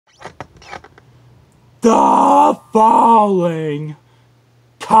The following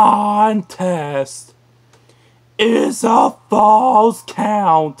contest is a Falls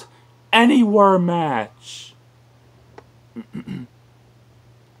Count Anywhere match.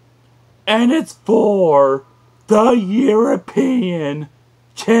 And it's for the European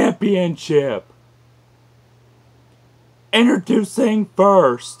Championship. Introducing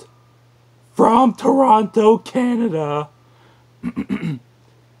first, from Toronto, Canada,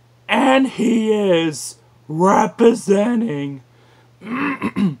 and he is representing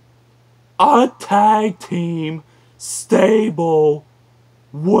a tag team stable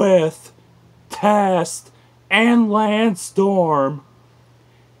with Test and Lance Storm,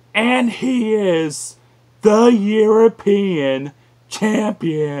 and he is the European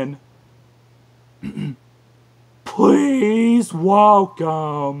Champion. Please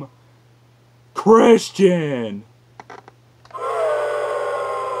welcome Christian.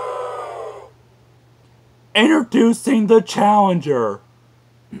 Introducing the challenger.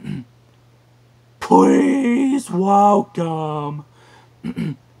 Please welcome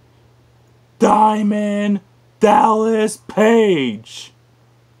Diamond Dallas Page.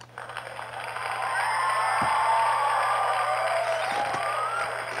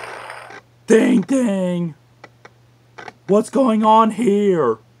 Ding ding. What's going on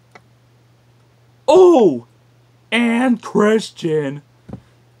here? Oh! And Christian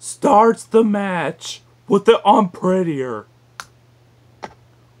starts the match with the Unprettier.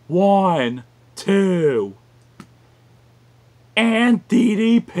 1, 2. And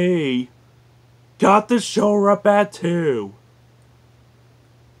DDP got the show up at 2.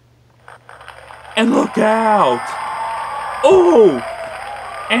 And look out! Oh!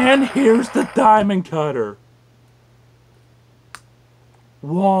 And here's the Diamond Cutter.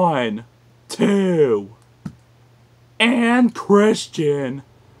 1, 2. And Christian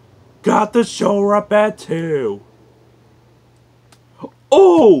got the show up at 2.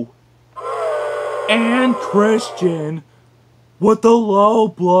 Oh! And Christian with the low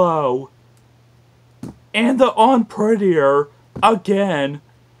blow. And the Unprettier again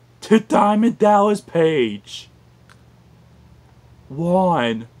to Diamond Dallas Page.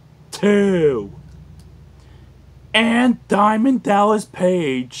 1, 2. And Diamond Dallas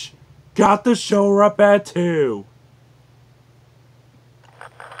Page got the show up at 2.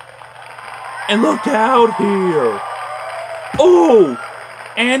 And look out here. Oh!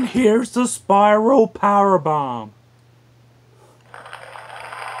 And here's the Spiral Powerbomb.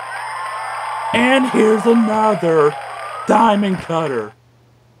 And here's another Diamond Cutter.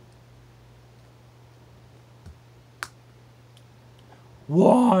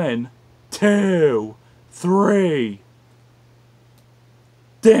 1, 2, 3.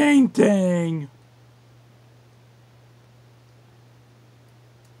 Ding ding.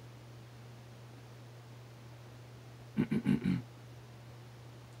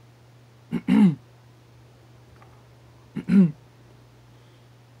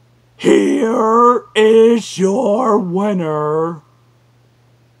 Here is your winner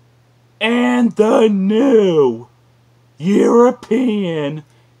and the new European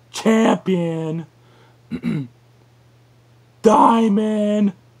Champion,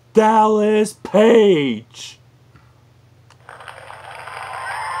 Diamond Dallas Page.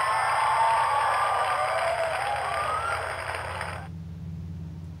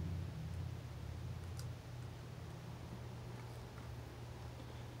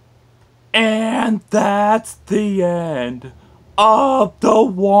 And that's the end of the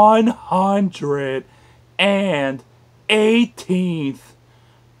 118th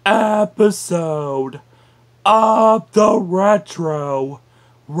episode of the Retro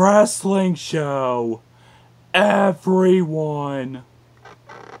Wrestling Show, everyone.